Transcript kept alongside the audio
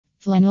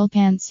Flannel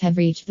pants have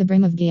reached the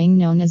brim of being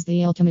known as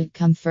the ultimate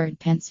comfort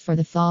pants for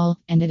the fall,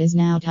 and it is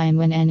now time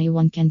when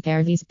anyone can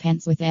pair these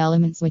pants with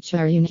elements which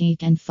are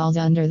unique and falls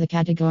under the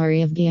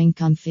category of being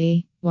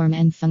comfy, warm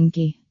and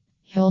funky.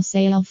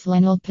 Wholesale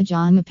flannel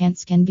pajama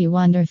pants can be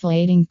wonderful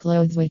aiding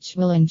clothes which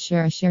will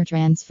ensure a sheer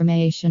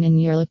transformation in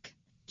your look.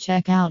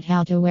 Check out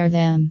how to wear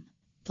them.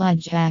 Plaid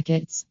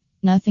jackets.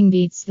 Nothing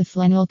beats the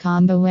flannel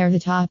combo where the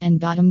top and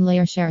bottom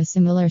layer share a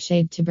similar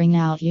shade to bring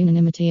out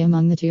unanimity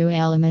among the two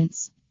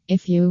elements.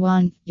 If you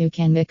want, you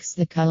can mix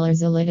the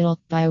colors a little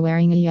by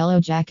wearing a yellow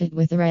jacket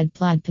with a red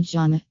plaid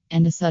pajama,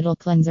 and a subtle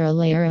cleanser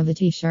layer of a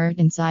t-shirt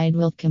inside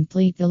will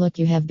complete the look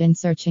you have been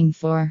searching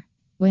for.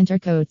 Winter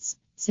coats.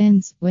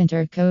 Since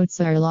winter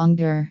coats are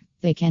longer,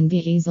 they can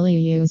be easily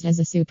used as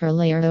a super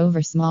layer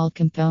over small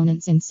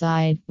components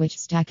inside, which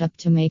stack up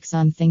to make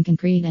something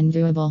concrete and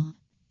doable.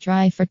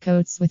 Try for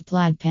coats with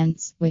plaid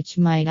pants, which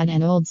might add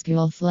an old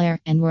school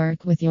flair and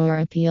work with your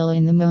appeal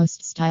in the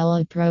most style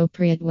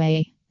appropriate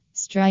way.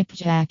 Striped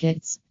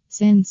jackets.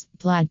 Since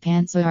plaid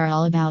pants are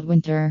all about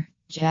winter,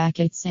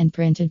 jackets and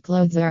printed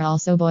clothes are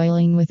also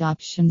boiling with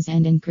options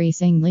and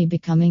increasingly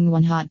becoming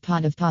one hot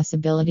pot of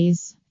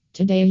possibilities.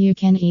 Today you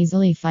can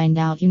easily find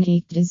out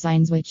unique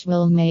designs which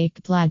will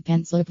make plaid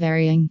pants look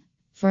varying.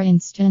 For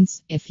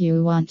instance, if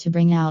you want to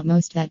bring out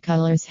most that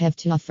colors have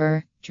to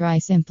offer, try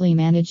simply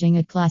managing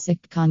a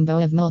classic combo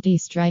of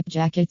multi-stripe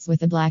jackets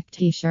with a black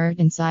t-shirt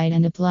inside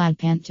and a plaid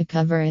pant to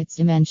cover its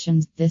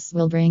dimensions. This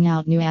will bring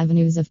out new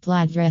avenues of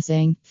plaid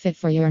dressing, fit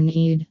for your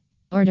need.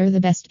 Order the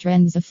best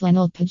trends of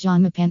flannel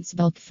pajama pants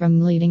bulk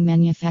from leading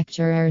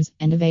manufacturers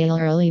and avail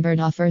early bird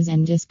offers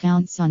and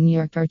discounts on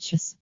your purchase.